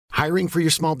Hiring for your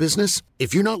small business?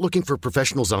 If you're not looking for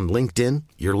professionals on LinkedIn,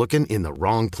 you're looking in the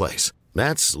wrong place.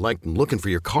 That's like looking for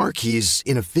your car keys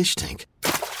in a fish tank.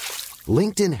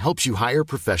 LinkedIn helps you hire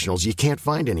professionals you can't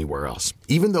find anywhere else,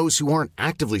 even those who aren't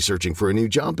actively searching for a new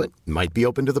job but might be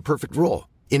open to the perfect role.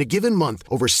 In a given month,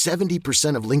 over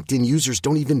 70% of LinkedIn users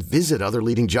don't even visit other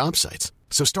leading job sites.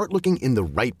 So start looking in the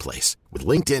right place. With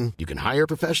LinkedIn, you can hire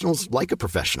professionals like a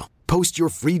professional. Post your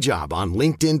free job on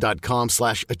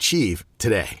linkedin.com/achieve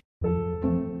today.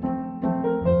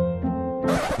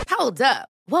 Hold up.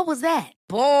 What was that?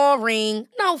 Boring.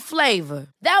 No flavor.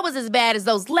 That was as bad as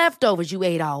those leftovers you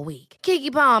ate all week.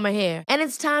 Keke Palmer here, and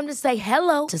it's time to say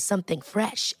hello to something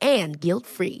fresh and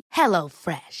guilt-free. Hello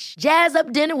Fresh. Jazz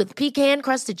up dinner with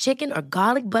pecan-crusted chicken or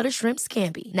garlic butter shrimp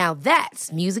scampi. Now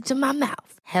that's music to my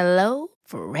mouth. Hello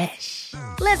Fresh.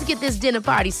 Let's get this dinner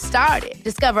party started.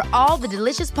 Discover all the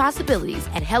delicious possibilities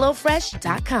at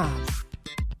hellofresh.com.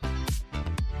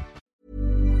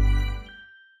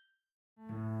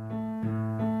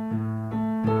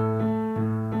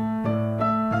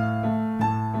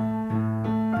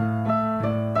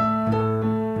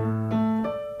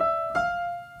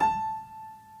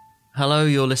 Hello,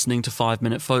 you're listening to 5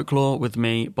 Minute Folklore with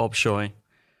me, Bob Shoy.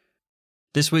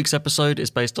 This week's episode is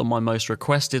based on my most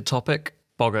requested topic,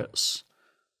 boggarts.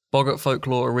 Boggart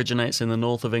folklore originates in the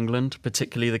north of England,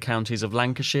 particularly the counties of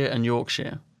Lancashire and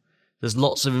Yorkshire. There's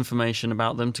lots of information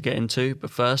about them to get into,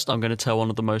 but first I'm going to tell one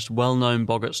of the most well-known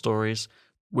boggart stories,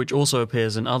 which also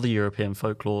appears in other European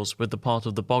folklores with the part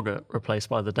of the boggart replaced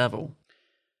by the devil.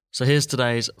 So here's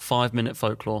today's 5 Minute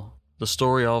Folklore, the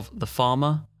story of the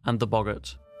farmer and the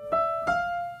boggart.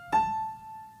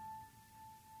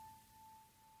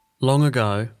 Long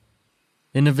ago,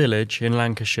 in a village in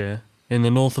Lancashire, in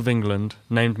the north of England,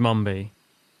 named Mumby,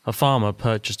 a farmer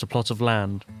purchased a plot of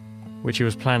land, which he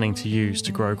was planning to use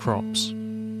to grow crops.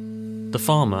 The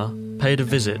farmer paid a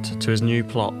visit to his new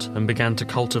plot and began to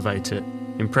cultivate it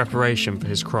in preparation for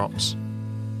his crops.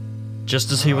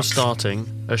 Just as he was starting,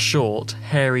 a short,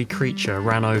 hairy creature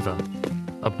ran over,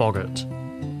 a boggart.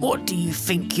 "What do you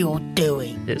think you're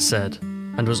doing?" it said,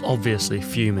 and was obviously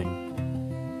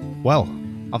fuming. "Well,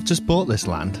 I've just bought this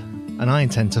land, and I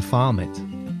intend to farm it,"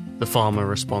 the farmer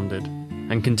responded,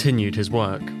 and continued his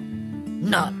work.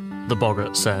 "No, The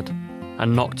boggart said,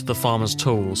 and knocked the farmer's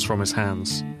tools from his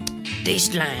hands.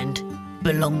 this land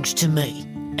belongs to me.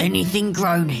 Anything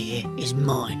grown here is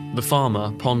mine." The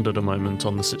farmer pondered a moment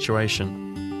on the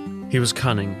situation. He was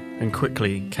cunning and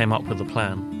quickly came up with a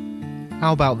plan.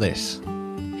 "How about this?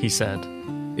 He said,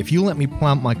 If you let me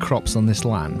plant my crops on this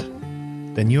land,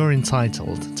 then you're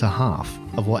entitled to half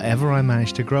of whatever I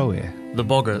manage to grow here." The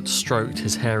boggart stroked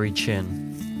his hairy chin,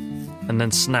 and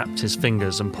then snapped his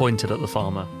fingers and pointed at the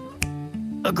farmer.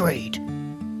 "Agreed."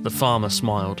 The farmer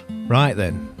smiled. "Right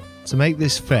then, to make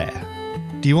this fair,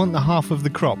 do you want the half of the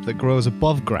crop that grows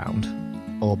above ground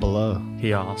or below?"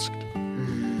 He asked.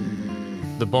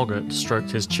 The boggart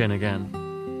stroked his chin again.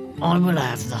 "I will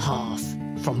have the half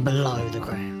from below the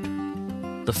ground."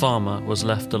 The farmer was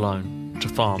left alone to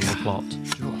farm the plot.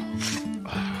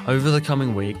 Over the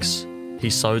coming weeks,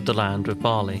 he sowed the land with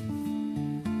barley.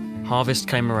 Harvest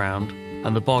came around,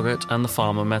 and the boggart and the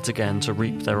farmer met again to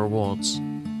reap their rewards.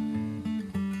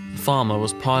 The farmer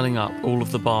was piling up all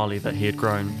of the barley that he had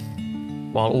grown,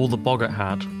 while all the boggart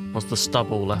had was the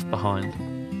stubble left behind.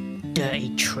 "Dirty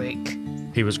trick.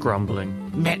 He was grumbling.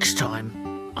 Next time,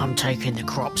 I'm taking the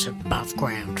crops above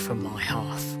ground for my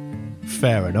half."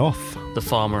 "Fair enough." The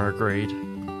farmer agreed,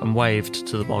 and waved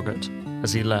to the boggart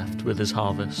as he left with his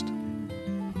harvest.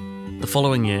 The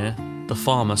following year, the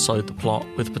farmer sowed the plot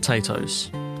with potatoes.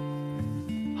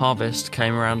 Harvest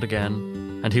came around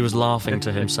again, and he was laughing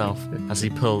to himself as he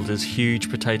pulled his huge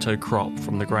potato crop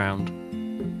from the ground.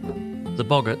 The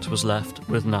boggart was left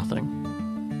with nothing.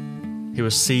 He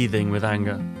was seething with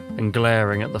anger and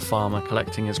glaring at the farmer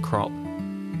collecting his crop.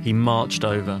 He marched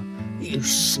over. "You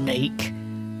sneak.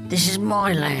 This is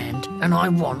my land, and I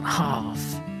want half."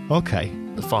 "Okay,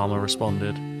 The farmer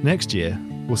responded. next year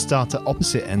we'll start at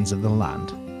opposite ends of the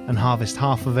land and harvest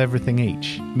half of everything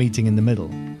each, meeting in the middle.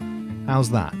 How's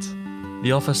that?"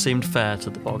 The offer seemed fair to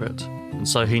the boggart, and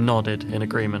so he nodded in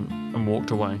agreement and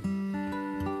walked away.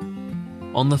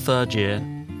 On the third year,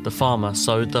 the farmer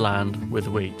sowed the land with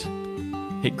wheat.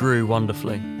 It grew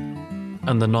wonderfully,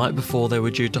 and the night before they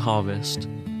were due to harvest,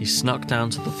 he snuck down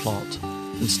to the plot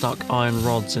and stuck iron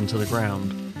rods into the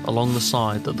ground along the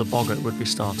side that the boggart would be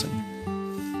starting.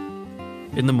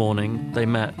 In the morning, they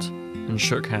met and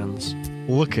shook hands.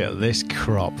 "Look at this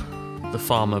crop." The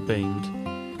farmer beamed.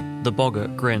 The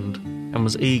boggart grinned and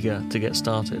was eager to get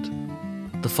started.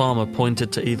 The farmer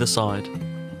pointed to either side.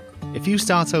 "If you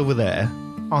start over there,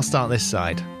 I'll start this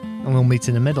side, and we'll meet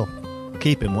in the middle,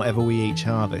 keeping whatever we each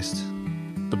harvest.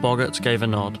 The boggart gave a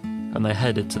nod, and they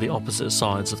headed to the opposite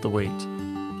sides of the wheat.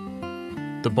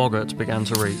 The boggart began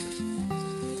to reap,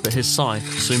 but his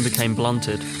scythe soon became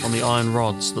blunted on the iron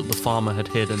rods that the farmer had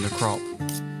hid in the crop.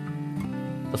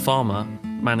 The farmer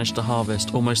managed to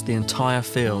harvest almost the entire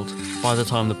field by the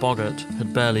time the boggart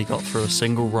had barely got through a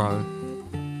single row.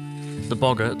 The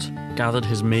boggart gathered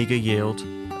his meagre yield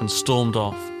and stormed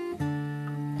off.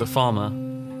 The farmer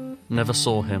never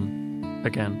saw him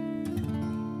again.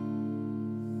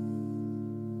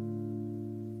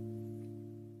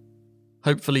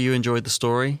 Hopefully you enjoyed the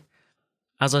story.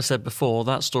 As I said before,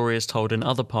 that story is told in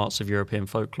other parts of European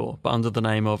folklore, but under the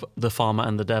name of The Farmer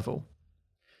and the Devil.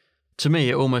 To me,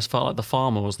 it almost felt like the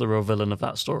farmer was the real villain of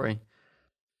that story.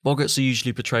 Boggarts are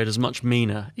usually portrayed as much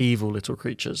meaner, evil little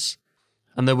creatures,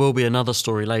 and there will be another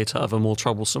story later of a more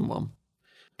troublesome one.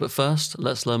 But first,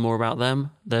 let's learn more about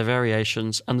them, their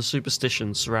variations, and the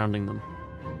superstitions surrounding them.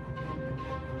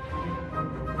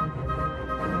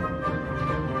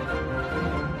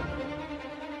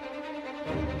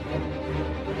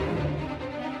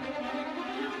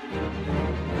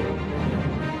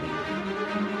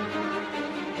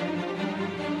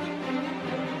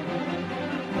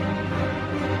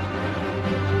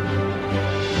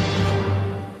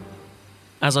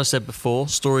 As I said before,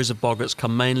 stories of boggarts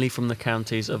come mainly from the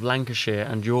counties of Lancashire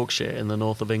and Yorkshire in the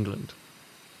north of England.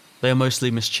 They are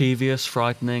mostly mischievous,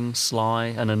 frightening, sly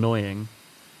and annoying,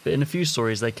 but in a few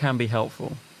stories they can be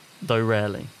helpful, though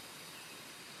rarely.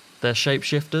 They're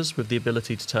shapeshifters with the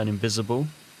ability to turn invisible,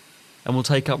 and will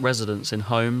take up residence in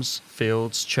homes,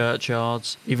 fields,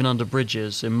 churchyards, even under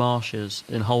bridges, in marshes,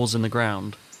 in holes in the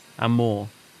ground, and more,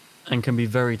 and can be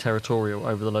very territorial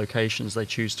over the locations they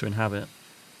choose to inhabit.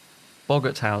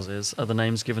 Boggart houses are the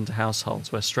names given to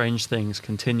households where strange things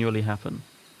continually happen.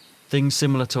 Things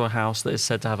similar to a house that is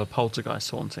said to have a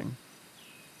poltergeist haunting.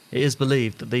 It is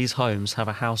believed that these homes have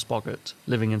a house boggart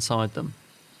living inside them.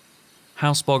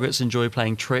 House boggarts enjoy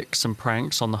playing tricks and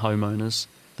pranks on the homeowners.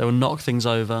 They will knock things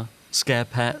over, scare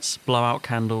pets, blow out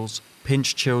candles,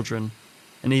 pinch children,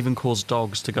 and even cause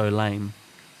dogs to go lame.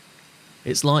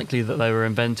 It's likely that they were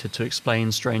invented to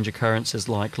explain strange occurrences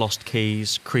like lost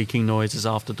keys, creaking noises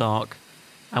after dark,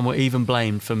 and were even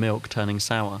blamed for milk turning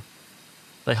sour.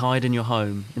 They hide in your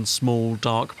home in small,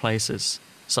 dark places,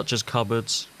 such as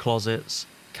cupboards, closets,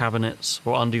 cabinets,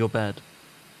 or under your bed.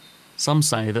 Some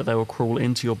say that they will crawl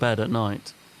into your bed at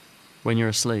night, when you're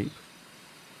asleep,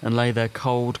 and lay their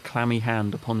cold, clammy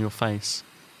hand upon your face,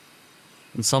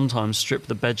 and sometimes strip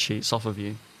the bedsheets off of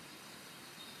you.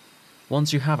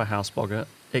 Once you have a house boggart,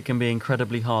 it can be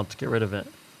incredibly hard to get rid of it,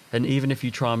 and even if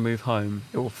you try and move home,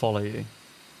 it will follow you.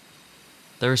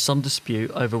 There is some dispute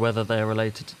over whether they are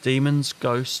related to demons,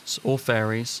 ghosts, or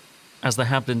fairies, as they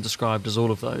have been described as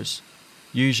all of those.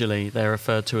 Usually they are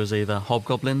referred to as either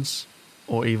hobgoblins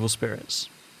or evil spirits.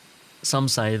 Some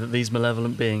say that these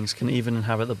malevolent beings can even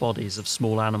inhabit the bodies of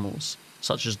small animals,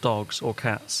 such as dogs or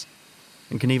cats,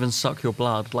 and can even suck your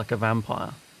blood like a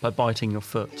vampire by biting your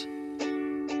foot.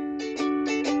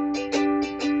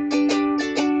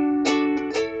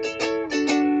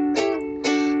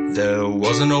 There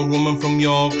was an old woman from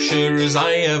Yorkshire, as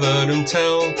I have heard 'em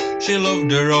tell. She loved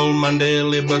her old man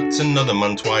dearly, but another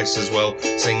man twice as well.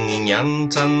 Singing yan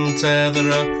tan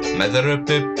tethera, methera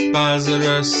pip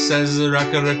bazera, sezera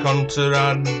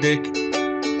contra dick.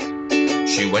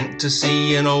 She went to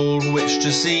see an old witch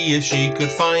to see if she could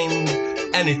find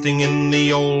anything in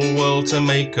the old world to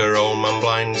make her old man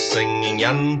blind. Singing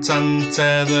yan tan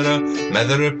tethera,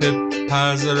 methera pip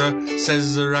bazera,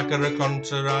 sezera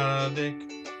contra dick.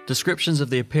 Descriptions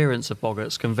of the appearance of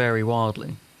boggarts can vary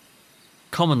wildly.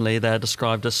 Commonly they are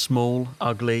described as small,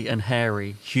 ugly and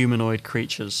hairy humanoid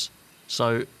creatures,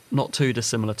 so not too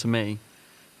dissimilar to me,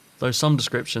 though some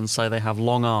descriptions say they have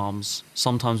long arms,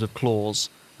 sometimes with claws,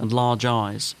 and large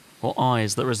eyes, or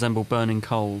eyes that resemble burning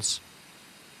coals.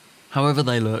 However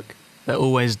they look, they're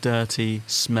always dirty,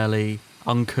 smelly,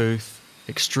 uncouth,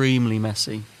 extremely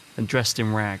messy, and dressed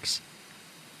in rags.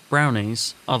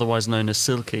 Brownies, otherwise known as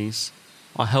silkies,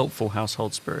 are helpful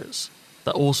household spirits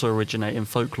that also originate in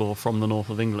folklore from the north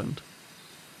of England.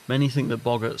 Many think that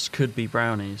boggarts could be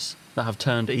brownies that have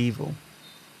turned evil,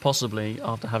 possibly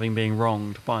after having been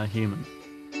wronged by a human.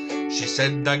 She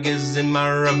said that gives him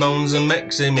marrow bones and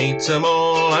makes him eat 'em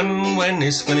all, and when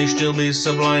he's finished he'll be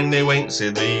so blind he won't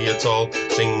see thee at all.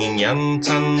 Singing yan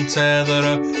tan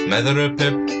tethera, methera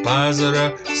pip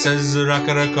pazera, sezera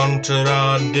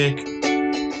contra dick.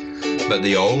 But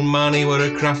the old man, he were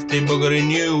a crafty bugger, he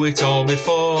knew it all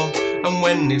before, and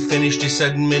And when he finished he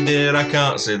said, "Me dear, I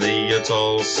can't see thee at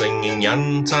all," singing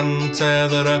yan tan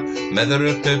tethera,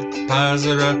 methera pip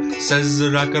pazera,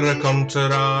 sezera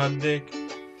contra dick.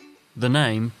 The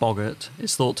name, boggart,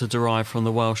 is thought to derive from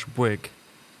the Welsh bwig,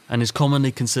 and is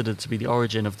commonly considered to be the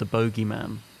origin of the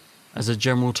bogeyman, as a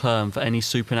general term for any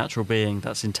supernatural being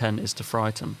that's intent is to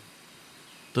frighten.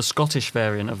 The Scottish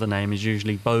variant of the name is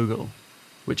usually bogle,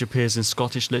 which appears in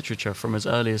Scottish literature from as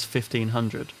early as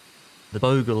 1500. The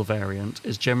bogle variant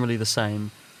is generally the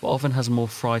same, but often has more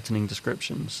frightening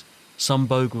descriptions. Some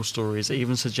bogle stories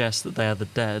even suggest that they are the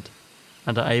dead,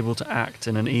 and are able to act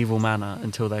in an evil manner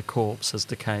until their corpse has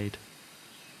decayed.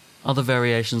 Other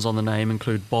variations on the name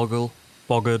include boggle,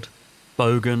 boggard,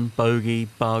 bogan, bogey,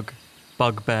 bug,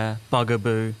 bugbear,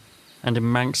 bugaboo, and in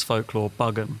Manx folklore,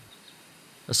 buggam.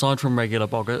 Aside from regular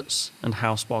boggarts and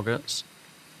house boggarts,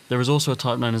 there is also a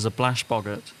type known as a blash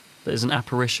boggart that is an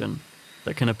apparition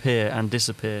that can appear and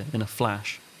disappear in a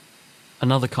flash.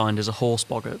 Another kind is a horse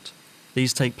boggart.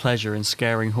 These take pleasure in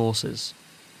scaring horses.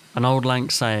 An old Lank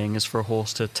saying is for a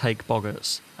horse to take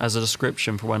boggarts, as a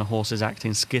description for when a horse is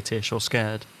acting skittish or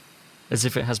scared, as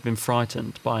if it has been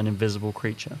frightened by an invisible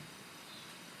creature.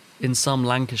 In some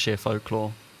Lancashire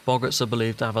folklore, boggarts are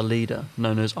believed to have a leader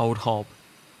known as Old Hob,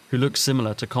 who looks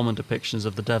similar to common depictions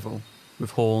of the devil,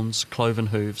 with horns, cloven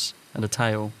hooves, and a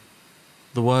tail.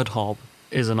 The word hob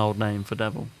is an old name for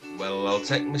devil. Well, I'll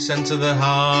take me sen to the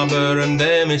harbour, and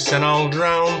there me sen I'll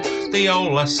drown. The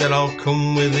old lass said, "I'll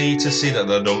come with thee to see that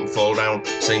thou don't fall down,"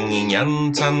 singing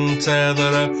yan tan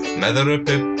tethera, methera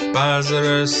pip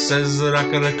bazera, sezera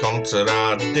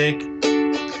contra dick.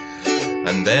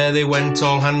 And there they went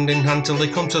all hand in hand till they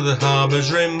come to the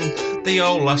harbour's rim. The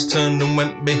old lass turned and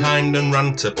went behind and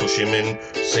ran to push him in,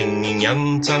 singing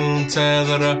yan tan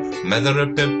tethera, methera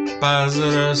pip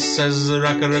bazera,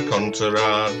 sezera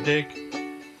contra dick.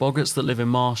 Boggarts that live in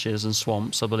marshes and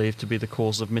swamps are believed to be the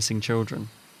cause of missing children.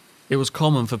 It was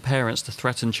common for parents to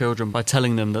threaten children by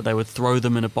telling them that they would throw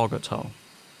them in a boggart hole.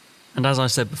 And as I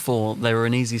said before, they were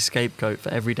an easy scapegoat for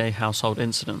everyday household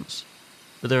incidents.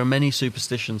 But there are many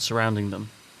superstitions surrounding them.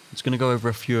 I'm just going to go over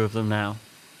a few of them now.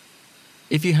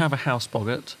 If you have a house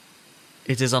boggart,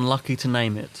 it is unlucky to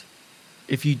name it.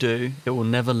 If you do, it will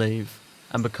never leave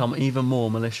and become even more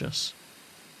malicious.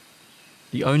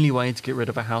 The only way to get rid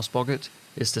of a house boggart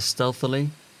is to stealthily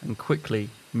and quickly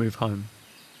move home.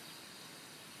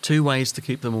 2 ways to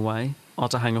keep them away are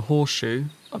to hang a horseshoe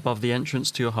above the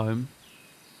entrance to your home,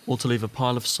 or to leave a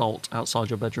pile of salt outside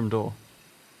your bedroom door.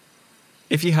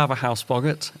 If you have a house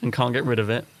boggart and can't get rid of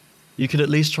it, you could at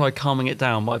least try calming it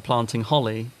down by planting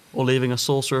holly or leaving a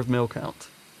saucer of milk out.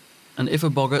 And if a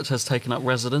boggart has taken up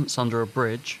residence under a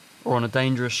bridge or on a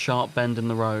dangerous sharp bend in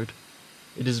the road,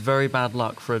 it is very bad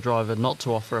luck for a driver not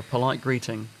to offer a polite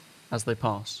greeting as they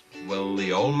pass. Well,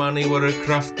 the old man, he were a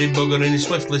crafty bugger and he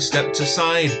swiftly stepped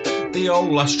aside. The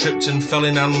old lass tripped and fell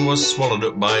in and was swallowed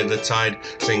up by the tide,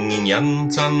 singing yan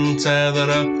tan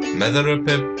tethera, methera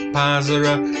pip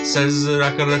pazera,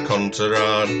 sezera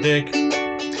contra dick.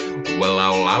 Well,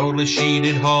 how loudly she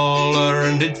did holler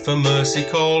and did for mercy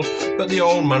call, but the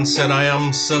old man said, "I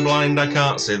am so blind I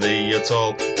can't see thee at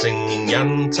all," singing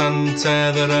yan tan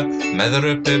tethera,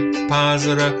 methera pip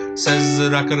pazera,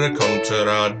 sezera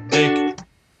contra dick.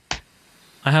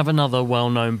 I have another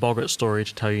well-known boggart story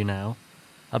to tell you now,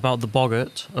 about the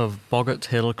boggart of Boggart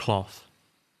Hill Clough.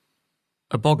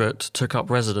 A boggart took up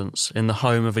residence in the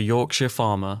home of a Yorkshire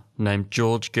farmer named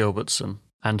George Gilbertson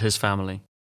and his family.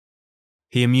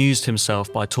 He amused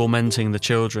himself by tormenting the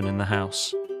children in the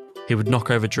house. He would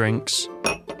knock over drinks,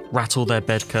 rattle their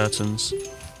bed curtains,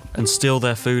 and steal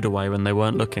their food away when they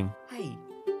weren't looking.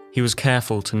 He was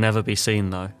careful to never be seen,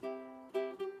 though.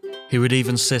 He would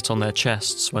even sit on their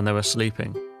chests when they were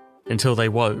sleeping, until they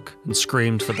woke and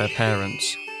screamed for their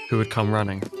parents, who would come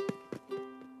running.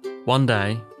 One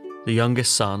day, the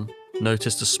youngest son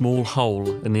noticed a small hole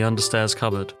in the understairs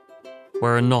cupboard,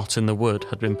 where a knot in the wood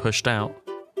had been pushed out.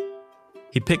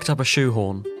 He picked up a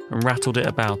shoehorn and rattled it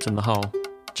about in the hole,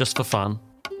 just for fun.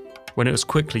 When it was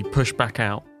quickly pushed back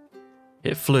out,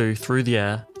 it flew through the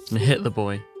air and hit the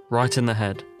boy right in the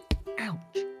head. Ouch.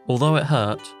 Although it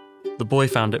hurt, the boy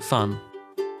found it fun,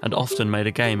 and often made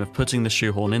a game of putting the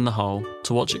shoehorn in the hole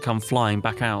to watch it come flying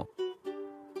back out.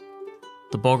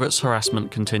 The boggart's harassment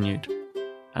continued,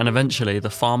 and eventually the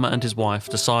farmer and his wife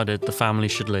decided the family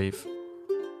should leave.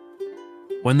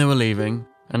 When they were leaving,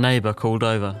 a neighbour called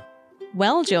over.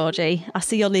 "Well, Georgie, I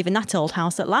see you're leaving that old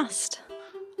house at last."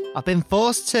 I've been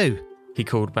forced to. He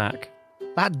called back.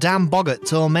 That damn boggart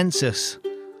torments us.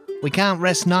 We can't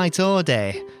rest night or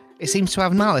day. It seems to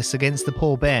have malice against the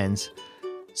poor bairns.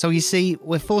 So you see,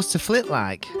 we're forced to flit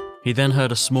like. He then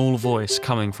heard a small voice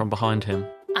coming from behind him.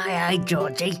 Aye,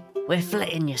 Georgie. We're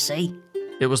flitting, you see.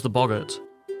 It was the boggart,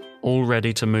 all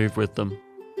ready to move with them.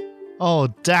 Oh,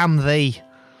 damn thee.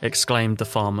 Exclaimed the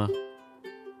farmer.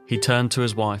 He turned to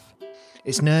his wife.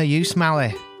 It's no use,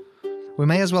 Mally. We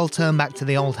may as well turn back to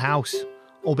the old house,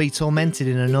 or be tormented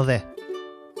in another.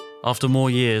 After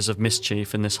more years of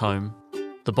mischief in this home,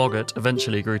 the boggart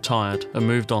eventually grew tired and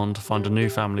moved on to find a new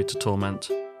family to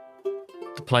torment.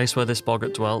 The place where this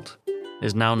boggart dwelt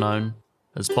is now known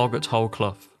as Boggart Hole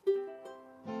Clough.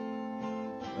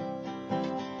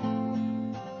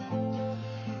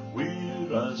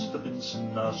 We're as the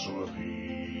Vincent Nasrapi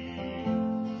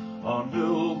on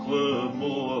Milkwood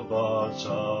Moor Batat.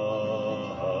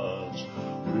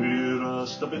 We're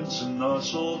as the Vincent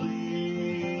Nasrapi.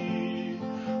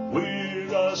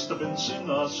 We're as the Vincent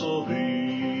Nasrapi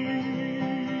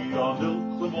on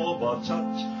Milkwood Moor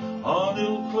Batat. On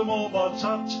Ilkley Moor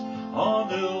Batat. On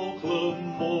Ilkley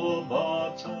Moor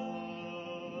Batat.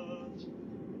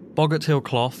 Boggart Hill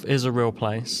Clough is a real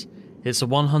place. It's a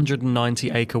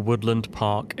 190-acre woodland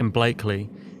park in Blakely,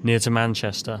 near to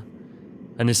Manchester,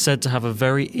 and is said to have a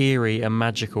very eerie and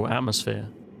magical atmosphere.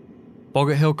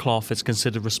 Boggart Hill Clough is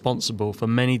considered responsible for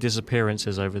many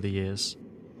disappearances over the years,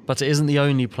 but it isn't the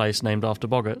only place named after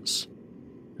boggarts.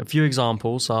 A few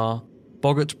examples are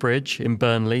Boggart Bridge in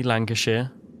Burnley,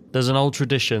 Lancashire. There's an old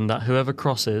tradition that whoever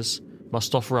crosses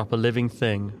must offer up a living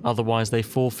thing, otherwise they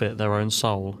forfeit their own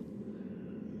soul.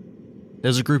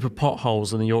 There's a group of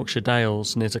potholes in the Yorkshire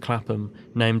Dales near to Clapham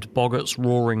named Boggart's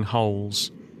Roaring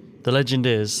Holes. The legend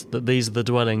is that these are the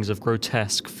dwellings of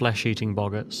grotesque flesh-eating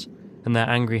boggarts, and their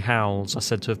angry howls are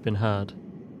said to have been heard.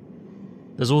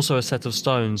 There's also a set of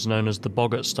stones known as the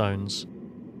Boggart Stones.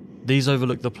 These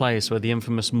overlook the place where the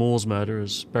infamous Moors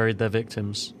murderers buried their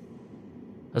victims.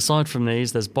 Aside from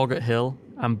these, there's Boggart Hill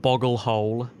and Boggle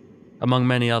Hole, among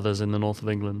many others in the north of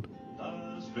England.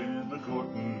 Has been the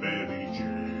courting Mary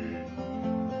Jane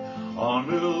on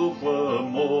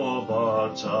Milkwood Moor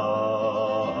Batat.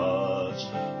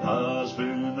 Has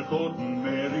been the courting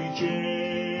Mary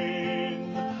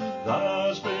Jane.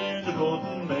 Has been the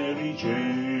courting Mary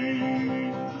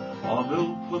Jane on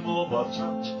Milkwood Moor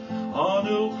Batat. On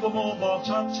Milkwood Moor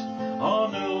Batat.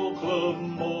 On Milkwood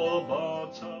Moor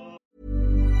Batat.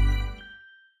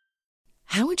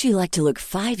 How would you like to look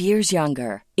 5 years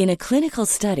younger? In a clinical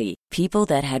study, people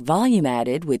that had volume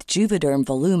added with Juvederm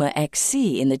Voluma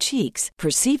XC in the cheeks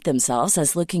perceived themselves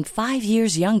as looking 5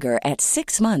 years younger at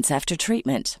 6 months after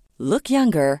treatment. Look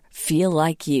younger, feel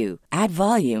like you. Add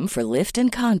volume for lift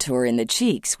and contour in the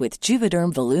cheeks with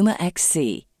Juvederm Voluma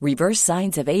XC. Reverse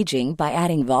signs of aging by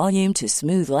adding volume to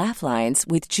smooth laugh lines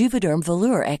with Juvederm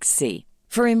Volure XC.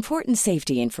 For important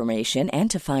safety information and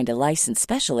to find a licensed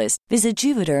specialist, visit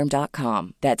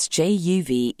Juvederm.com. That's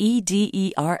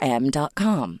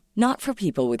JUVEDERM.com. Not for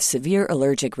people with severe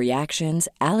allergic reactions,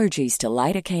 allergies to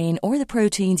lidocaine, or the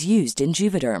proteins used in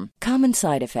Juvederm. Common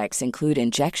side effects include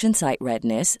injection site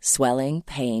redness, swelling,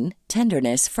 pain,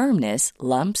 tenderness, firmness,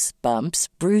 lumps, bumps,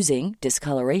 bruising,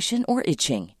 discoloration, or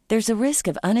itching. There's a risk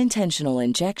of unintentional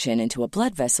injection into a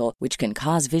blood vessel, which can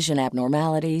cause vision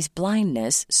abnormalities,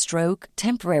 blindness, stroke,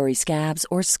 temporary scabs,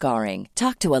 or scarring.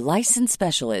 Talk to a licensed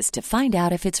specialist to find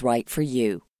out if it's right for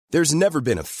you. There's never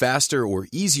been a faster or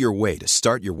easier way to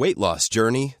start your weight loss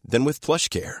journey than with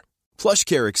PlushCare.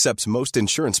 PlushCare accepts most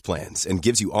insurance plans and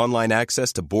gives you online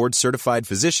access to board-certified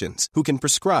physicians who can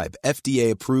prescribe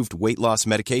FDA-approved weight loss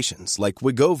medications like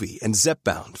Wegovy and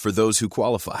Zepbound for those who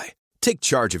qualify. Take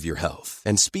charge of your health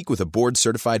and speak with a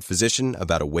board-certified physician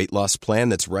about a weight loss plan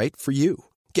that's right for you.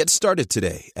 Get started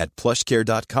today at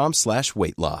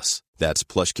plushcare.com/weight loss. That's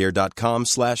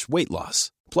plushcare.com/weight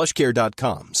loss.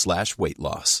 plushcare.com/weight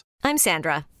loss. I'm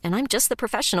Sandra, and I'm just the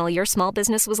professional your small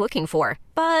business was looking for.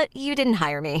 But you didn't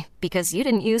hire me because you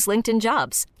didn't use LinkedIn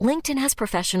Jobs. LinkedIn has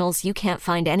professionals you can't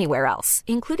find anywhere else,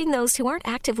 including those who aren't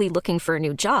actively looking for a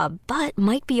new job, but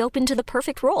might be open to the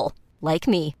perfect role, like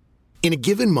me. In a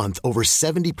given month, over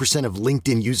 70% of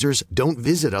LinkedIn users don't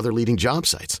visit other leading job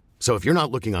sites. So if you're not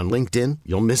looking on LinkedIn,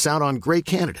 you'll miss out on great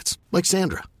candidates like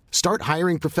Sandra. Start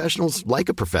hiring professionals like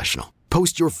a professional.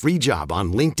 Post your free job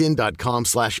on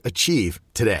linkedin.com/achieve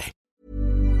today.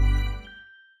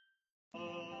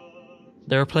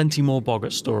 There are plenty more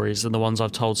boggart stories than the ones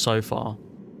I've told so far,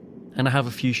 and I have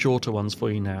a few shorter ones for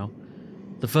you now.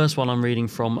 The first one I'm reading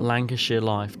from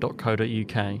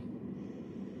lancashirelife.co.uk.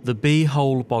 The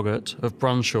Bee-hole boggart of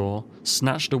Brunshaw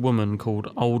snatched a woman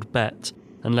called Old Bet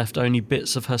and left only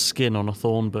bits of her skin on a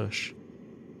thorn bush.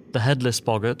 The headless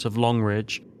boggart of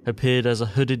Longridge appeared as a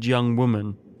hooded young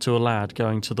woman to a lad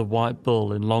going to the White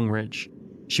Bull in Longridge.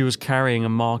 She was carrying a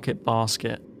market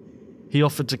basket. He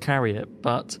offered to carry it,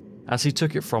 but as he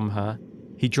took it from her,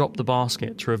 he dropped the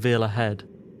basket to reveal a head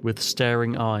with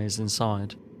staring eyes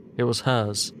inside. It was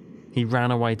hers. He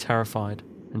ran away terrified,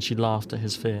 and she laughed at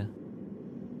his fear.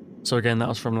 So again, that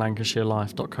was from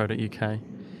lancashirelife.co.uk.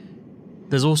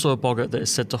 There's also a boggart that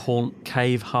is said to haunt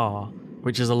Cave Har,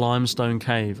 which is a limestone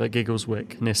cave at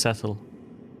Giggleswick near Settle,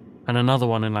 and another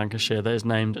one in Lancashire that is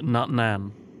named Nut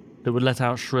Nan, that would let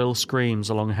out shrill screams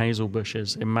along hazel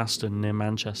bushes in Maston near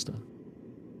Manchester.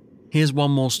 Here's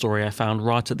one more story I found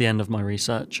right at the end of my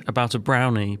research about a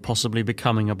brownie possibly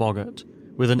becoming a boggart,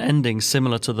 with an ending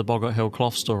similar to the Boggart Hill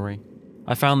Clough story.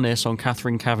 I found this on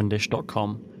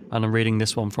catherinecavendish.com, and I'm reading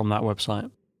this one from that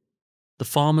website. The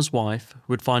farmer's wife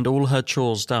would find all her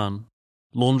chores done,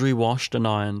 laundry washed and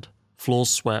ironed, floors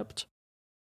swept.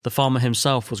 The farmer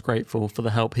himself was grateful for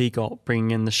the help he got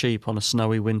bringing in the sheep on a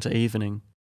snowy winter evening.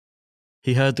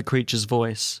 He heard the creature's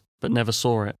voice, but never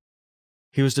saw it.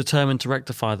 He was determined to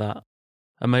rectify that,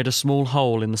 and made a small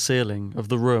hole in the ceiling of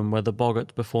the room where the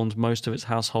boggart performed most of its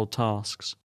household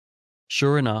tasks.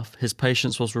 Sure enough, his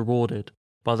patience was rewarded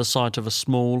by the sight of a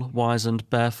small, wizened,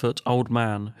 barefoot old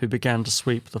man who began to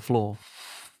sweep the floor.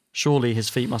 Surely his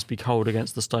feet must be cold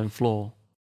against the stone floor.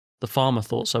 The farmer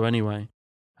thought so anyway,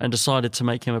 and decided to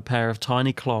make him a pair of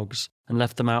tiny clogs and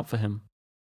left them out for him.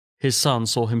 His son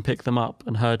saw him pick them up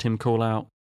and heard him call out,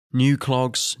 "New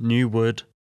clogs, new wood,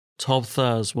 Tob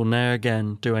Thurs will ne'er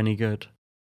again do any good."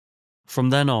 From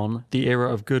then on, the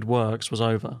era of good works was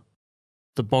over.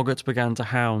 The boggart began to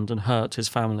hound and hurt his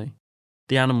family.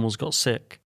 The animals got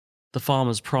sick. The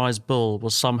farmer's prize bull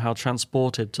was somehow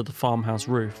transported to the farmhouse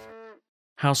roof.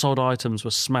 Household items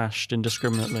were smashed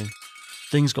indiscriminately.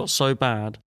 Things got so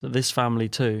bad that this family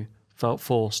too felt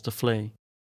forced to flee.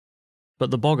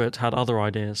 But the boggart had other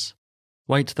ideas.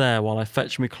 "Wait there while I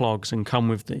fetch me clogs and come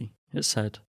with thee," it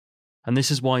said. And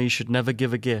this is why you should never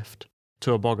give a gift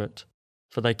to a boggart,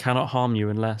 for they cannot harm you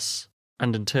unless,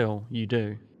 and until, you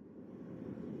do.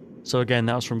 So again,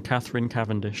 that was from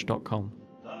catherinecavendish.com.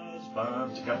 There's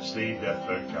bound to catch thee death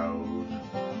a cowd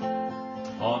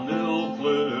on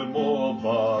Ilfleur moor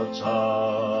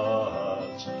Bartat.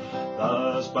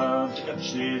 There's bound to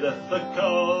catch thee death a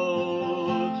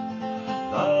cowd.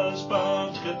 There's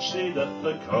bound to catch thee death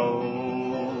a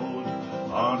cowd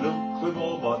on Ilfleur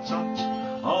moor Bartat.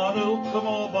 On Ilfleur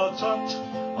moor Bartat.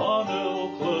 On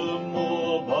Ilfleur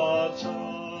moor Bartat.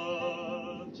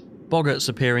 Boggarts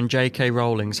appear in J.K.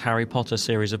 Rowling's Harry Potter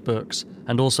series of books,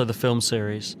 and also the film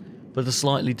series, but are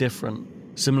slightly different.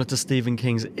 Similar to Stephen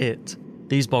King's It,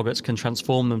 these boggarts can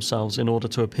transform themselves in order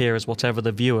to appear as whatever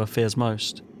the viewer fears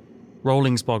most.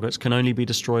 Rowling's boggarts can only be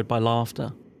destroyed by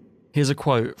laughter. Here's a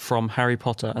quote from Harry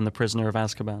Potter and the Prisoner of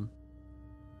Azkaban.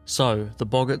 "So, the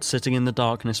boggart sitting in the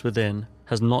darkness within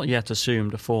has not yet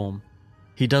assumed a form.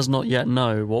 He does not yet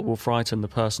know what will frighten the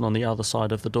person on the other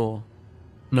side of the door.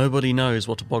 Nobody knows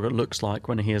what a boggart looks like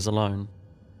when he is alone.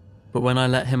 But when I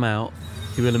let him out,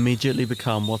 he will immediately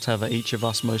become whatever each of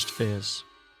us most fears."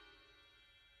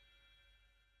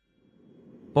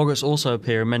 Boggarts also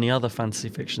appear in many other fantasy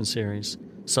fiction series,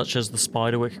 such as the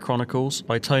Spiderwick Chronicles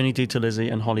by Tony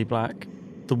DiTerlizzi and Holly Black,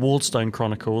 the Wardstone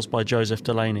Chronicles by Joseph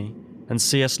Delaney, and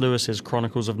C.S. Lewis's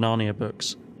Chronicles of Narnia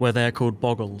books, where they are called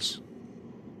boggles.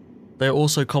 They are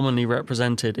also commonly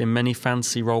represented in many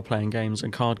fantasy role-playing games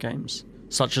and card games,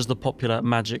 such as the popular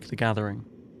Magic the Gathering.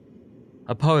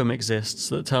 A poem exists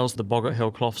that tells the Boggart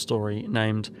Hill Clough story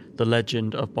named The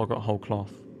Legend of Boggart Hill Clough.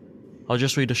 I'll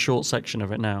just read a short section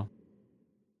of it now.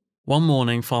 "One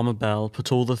morning Farmer Bell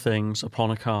put all the things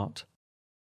upon a cart.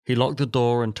 He locked the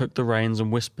door and took the reins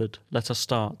and whispered, 'Let us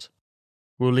start.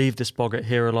 We'll leave this boggart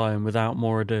here alone without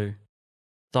more ado.'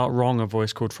 'Thou'rt wrong,' a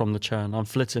voice called from the churn, 'I'm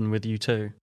flitting with you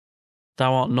too.'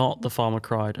 'Thou art not,' the farmer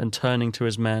cried, and turning to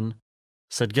his men,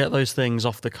 said, 'Get those things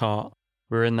off the cart,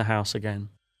 we're in the house again.'"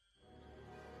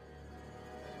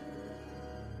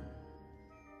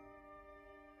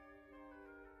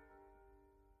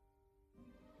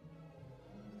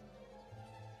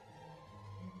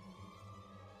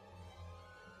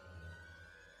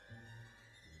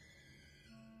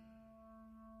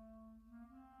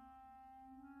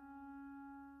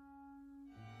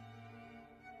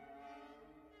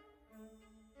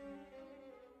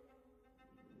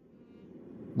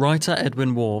 Writer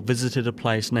Edwin Waugh visited a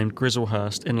place named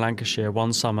Grizzlehurst in Lancashire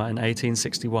one summer in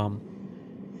 1861.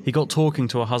 He got talking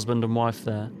to a husband and wife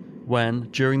there when,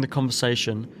 during the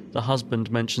conversation, the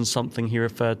husband mentioned something he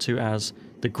referred to as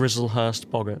the Grizzlehurst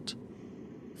boggart.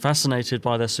 Fascinated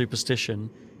by their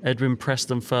superstition, Edwin pressed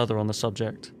them further on the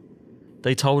subject.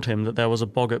 They told him that there was a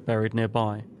boggart buried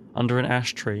nearby, under an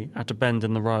ash tree at a bend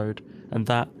in the road, and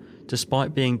that,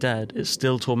 despite being dead, it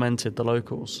still tormented the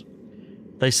locals.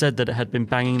 They said that it had been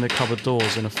banging the cupboard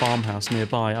doors in a farmhouse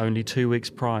nearby only 2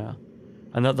 weeks prior,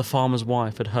 and that the farmer's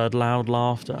wife had heard loud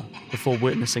laughter before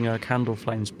witnessing her candle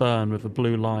flames burn with a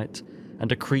blue light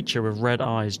and a creature with red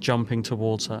eyes jumping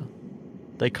towards her.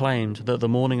 They claimed that the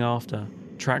morning after,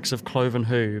 tracks of cloven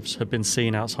hooves had been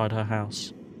seen outside her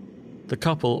house. The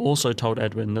couple also told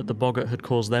Edwin that the boggart had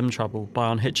caused them trouble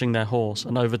by unhitching their horse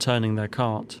and overturning their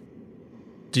cart.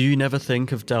 "Do you never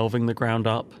think of delving the ground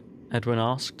up?" Edwin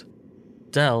asked.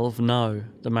 "Delve? No,"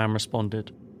 the man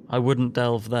responded. "I wouldn't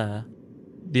delve there."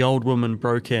 The old woman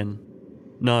broke in.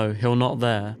 "No, he'll not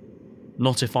there.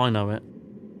 Not if I know it.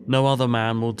 No other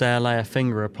man will dare lay a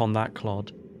finger upon that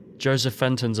clod. Joseph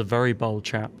Fenton's a very bold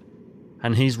chap,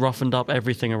 and he's roughened up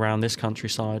everything around this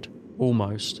countryside,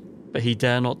 almost, but he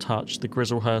dare not touch the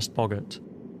Grizzlehurst boggart.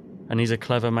 And he's a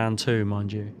clever man too,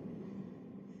 mind you."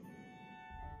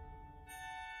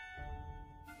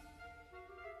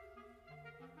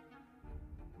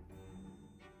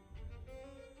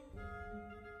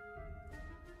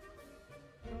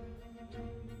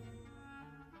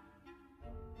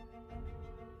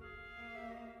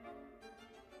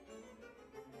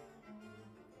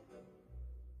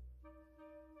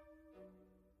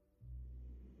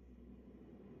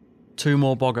 Two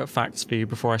more boggart facts for you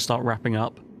before I start wrapping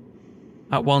up.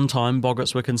 At one time,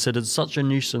 boggarts were considered such a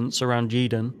nuisance around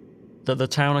Yeadon that the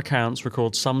town accounts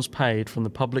record sums paid from the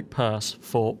public purse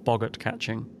for boggart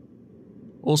catching.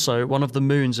 Also, one of the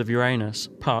moons of Uranus,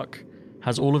 Puck,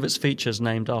 has all of its features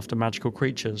named after magical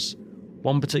creatures.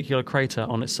 One particular crater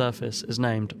on its surface is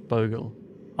named Bogle,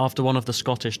 after one of the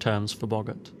Scottish terms for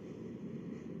boggart.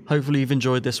 Hopefully you've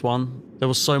enjoyed this one. There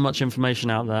was so much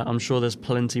information out there, I'm sure there's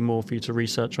plenty more for you to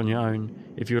research on your own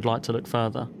if you would like to look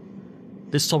further.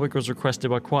 This topic was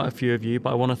requested by quite a few of you, but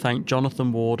I want to thank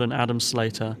Jonathan Ward and Adam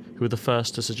Slater, who were the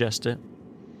first to suggest it.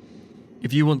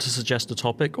 If you want to suggest a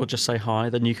topic or just say hi,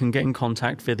 then you can get in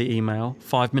contact via the email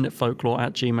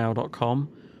 5minutefolklore@gmail.com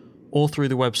or through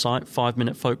the website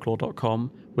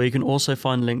 5minutefolklore.com, where you can also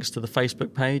find links to the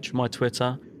Facebook page, my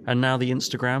Twitter, and now the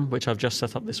Instagram, which I've just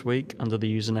set up this week under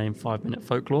the username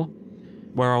 5minutefolklore,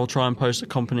 where I'll try and post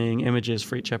accompanying images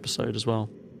for each episode as well.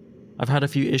 I've had a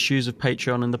few issues with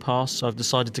Patreon in the past, so I've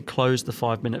decided to close the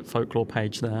 5 Minute Folklore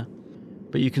page there.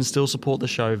 But you can still support the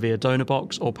show via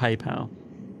DonorBox or PayPal,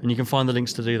 and you can find the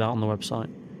links to do that on the website.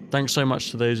 Thanks so much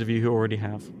to those of you who already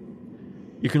have.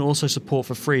 You can also support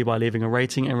for free by leaving a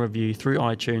rating and review through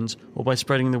iTunes or by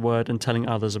spreading the word and telling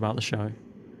others about the show.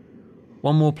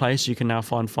 One more place you can now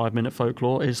find 5 Minute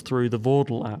Folklore is through the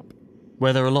Vordle app,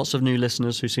 where there are lots of new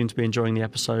listeners who seem to be enjoying the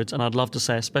episodes, and I'd love to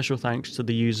say a special thanks to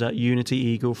the user Unity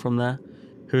Eagle from there,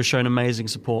 who has shown amazing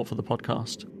support for the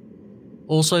podcast.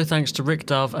 Also thanks to Rick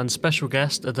Dove and special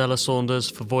guest Adela Saunders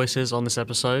for voices on this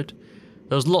episode.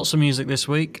 There was lots of music this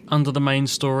week. Under the main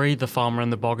story, The Farmer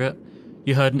and the Boggart,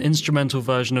 you heard an instrumental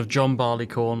version of John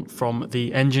Barleycorn from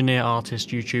the Engineer Artist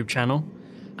YouTube channel.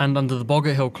 And under the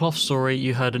Boggart Hill Clough story,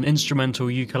 you heard an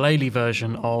instrumental ukulele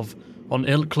version of On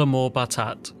Ilkla Mor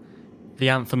Batat, the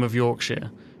anthem of Yorkshire,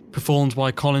 performed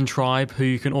by Colin Tribe, who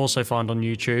you can also find on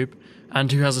YouTube,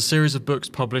 and who has a series of books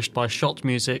published by Shot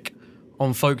Music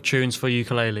on folk tunes for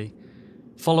ukulele.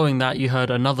 Following that, you heard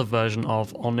another version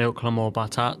of On Ilkla Mor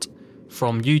Batat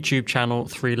from YouTube channel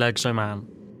Three Legs O' Man.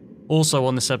 Also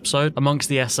on this episode, amongst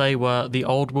the essay were The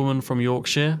Old Woman from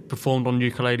Yorkshire, performed on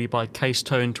ukulele by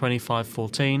Casetone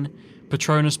 2514,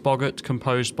 Patronus Boggart,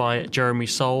 composed by Jeremy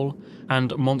Soule,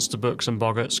 and Monster Books and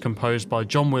Boggarts, composed by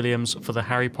John Williams for the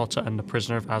Harry Potter and the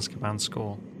Prisoner of Azkaban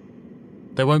score.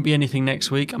 There won't be anything next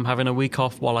week. I'm having a week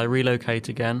off while I relocate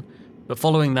again, but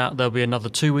following that there'll be another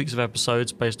 2 weeks of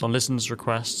episodes based on listeners'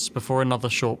 requests before another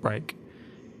short break.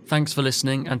 Thanks for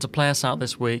listening, and to play us out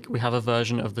this week, we have a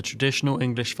version of the traditional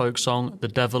English folk song The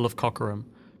Devil of Cockerham,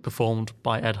 performed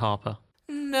by Ed Harper.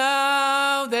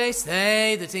 Now they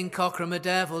say that in Cockerham a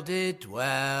devil did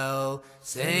dwell,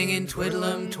 singing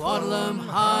twiddlem, twaddlem,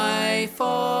 hi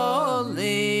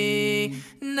folly.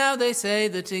 Now they say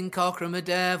that in Cockerham a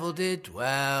devil did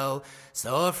dwell,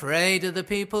 so afraid of the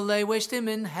people they wished him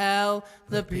in hell,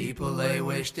 the people they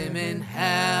wished him in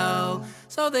hell.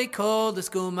 So they called the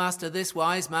schoolmaster this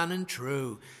wise man and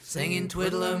true, singing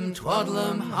twiddlem,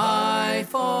 twaddlem, hi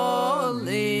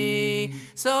folly.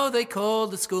 So they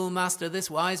called the schoolmaster this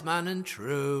wise man and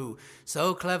true,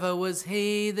 so clever was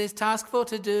he this task for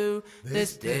to do,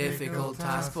 this difficult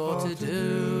task for to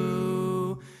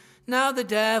do. Now the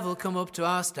devil come up to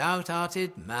our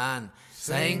stout-hearted man,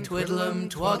 saying twiddlem,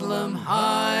 twaddlem,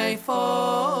 hi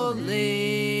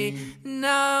folly.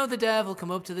 Now the devil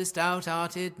come up to the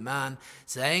stout-hearted man,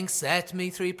 saying, set me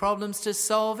 3 problems to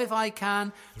solve if I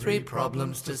can, 3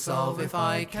 problems to solve if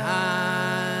I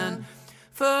can.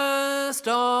 First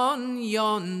on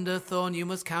yonder thorn you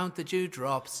must count the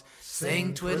dewdrops.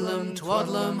 Sing twiddlem,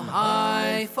 twaddlem,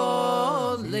 high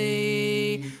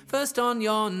folly. First on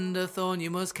yonder thorn you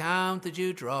must count the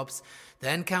dewdrops.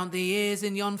 Then count the ears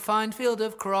in yon fine field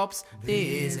of crops. The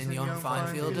ears in yon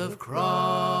fine field of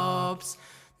crops.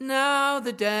 Now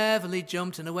the devil he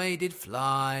jumped and away did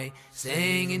fly,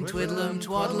 singing twiddlem,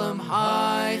 twaddlem,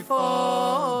 high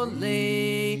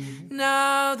folly.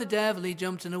 Now the devil he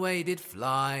jumped and away did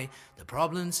fly. The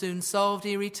problem soon solved,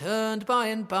 he returned by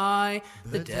and by.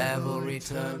 The devil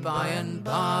returned by and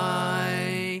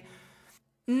by.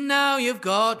 Now you've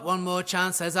got one more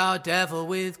chance, says our devil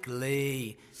with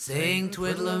glee. Sing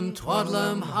twiddlem,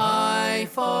 twaddlem, high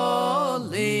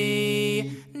folly.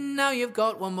 Now you've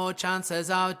got one more chance,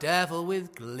 says our devil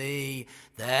with glee.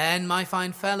 Then, my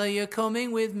fine fellow, you're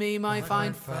coming with me. My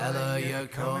fine fellow, you're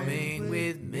coming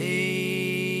with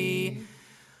me.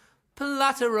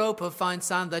 Plait a rope of fine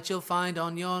sand that you'll find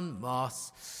on yon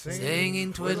moss.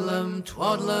 Singing twiddlem,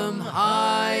 twaddlem,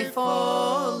 high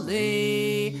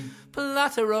folly.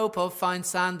 Plait a rope of fine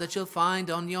sand that you'll find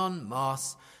on yon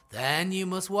moss. Then you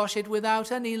must wash it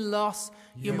without any loss.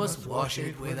 You must wash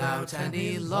it without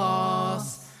any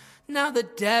loss. Now the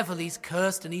devil he's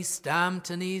cursed and he's stamped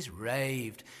and he's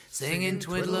raved, singing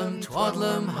twiddlem,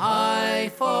 twaddlem, high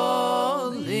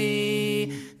folly.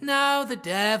 Now the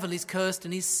devil he's cursed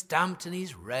and he's stamped and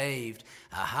he's raved.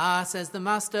 Aha, says the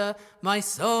master, my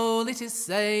soul it is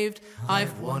saved.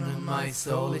 I've won and my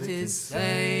soul it is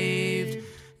saved.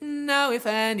 Now if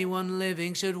anyone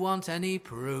living should want any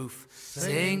proof,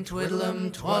 sing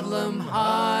twiddlem, twaddlem,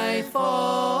 high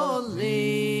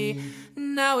folly.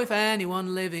 Now if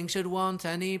anyone living should want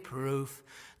any proof,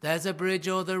 there's a bridge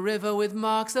o'er the river with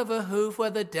marks of a hoof, where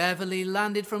the devil he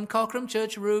landed from Cockham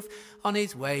church roof on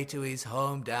his way to his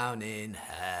home down in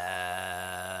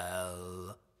hell.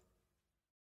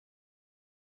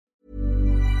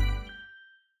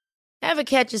 Ever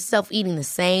catch yourself eating the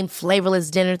same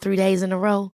flavorless dinner 3 days in a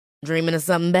row? Dreaming of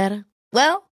something better?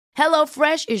 Well,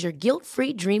 HelloFresh is your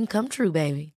guilt-free dream come true,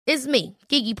 baby. It's me,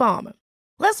 Keke Palmer.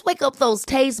 Let's wake up those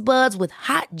taste buds with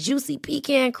hot, juicy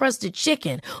pecan-crusted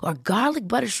chicken or garlic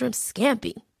butter shrimp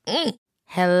scampi.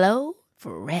 Hello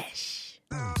Fresh.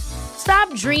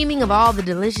 Stop dreaming of all the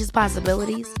delicious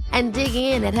possibilities and dig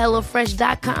in at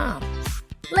HelloFresh.com.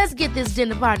 Let's get this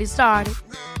dinner party started.